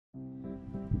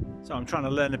So I'm trying to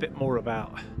learn a bit more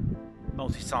about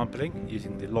multi-sampling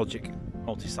using the Logic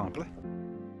multi-sampler.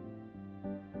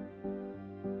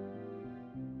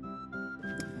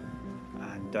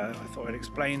 And I thought I'd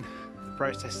explain the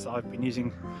process that I've been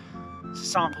using to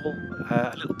sample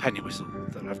a little penny whistle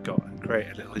that I've got and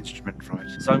create a little instrument from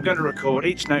it. So I'm going to record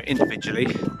each note individually.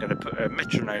 I'm going to put a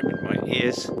metronome in my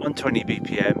ears, 120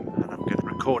 BPM, and I'm going to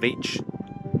record each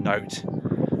note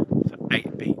for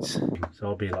 8 beats. So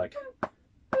I'll be like,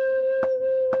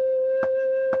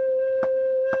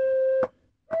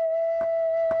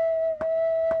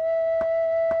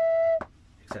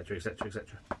 etc, etc,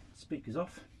 etc. Speakers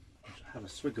off. I'll just have a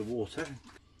swig of water.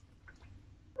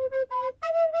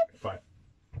 Right,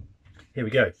 here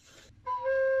we go.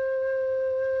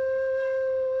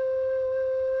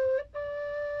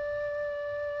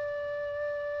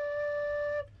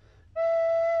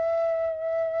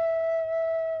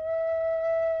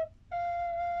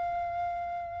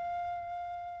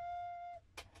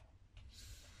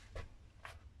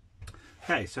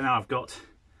 Okay, so now I've got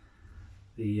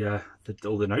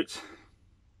all the notes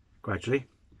gradually.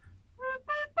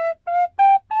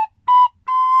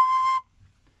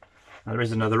 Now there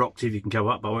is another octave you can go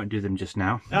up, but I won't do them just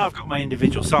now. Now I've got my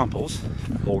individual samples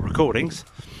or recordings.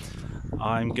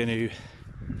 I'm going to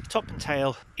top and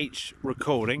tail each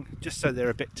recording just so they're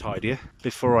a bit tidier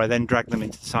before I then drag them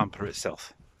into the sampler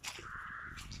itself.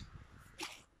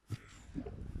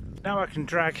 Now I can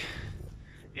drag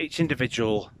each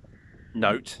individual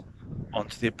note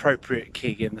onto the appropriate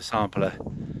key in the sampler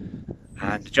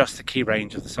and adjust the key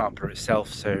range of the sampler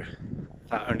itself so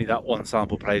that only that one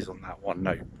sample plays on that one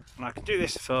note. And I can do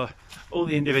this for all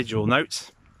the individual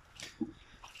notes.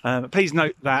 Please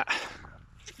note that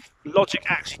Logic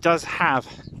actually does have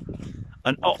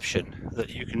an option that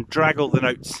you can drag all the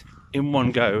notes in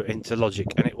one go into Logic,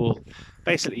 and it will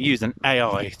basically use an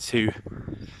AI to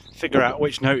figure out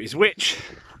which note is which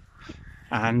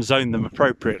and zone them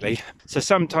appropriately. So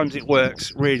sometimes it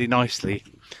works really nicely,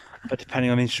 but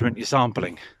depending on the instrument you're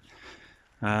sampling,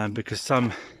 because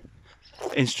some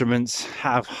instruments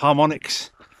have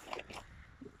harmonics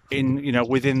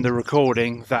within the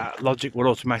recording that Logic will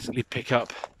automatically pick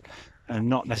up and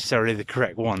not necessarily the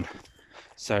correct one.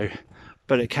 So,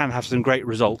 but it can have some great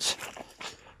results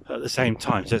at the same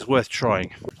time, so it's worth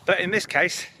trying. But in this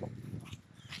case,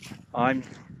 I'm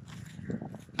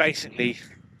basically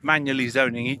manually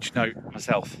zoning each note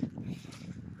myself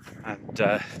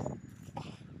and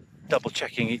double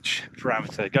checking each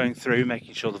parameter, going through,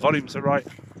 making sure the volumes are right,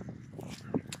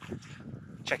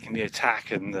 checking the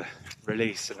attack and the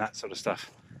release and that sort of stuff.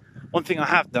 One thing I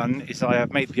have done is I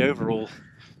have made the overall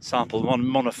sample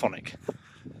monophonic,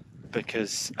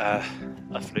 because a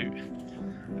flute,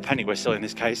 a penny whistle in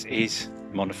this case, is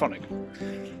monophonic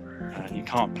and you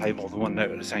can't play more than one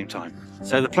note at the same time.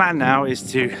 So the plan now is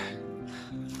to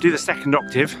do the second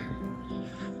octave,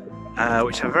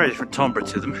 which have a very different timbre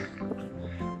to them,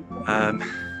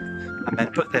 and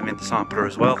then put them in the sampler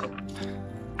as well,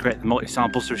 create the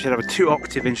multi-sample, so we should have a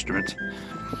 2-octave instrument.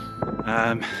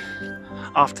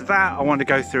 After that I want to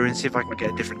go through and see if I can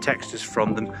get different textures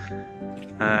from them,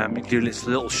 do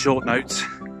little short notes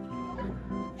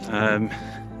and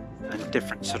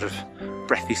different sort of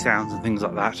breathy sounds and things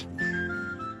like that.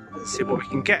 Let's see what we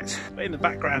can get. But in the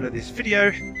background of this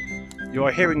video you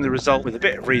are hearing the result with a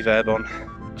bit of reverb on,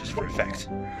 just for effect.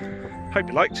 Hope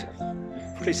you liked.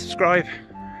 Please subscribe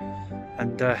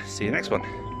and see you next one.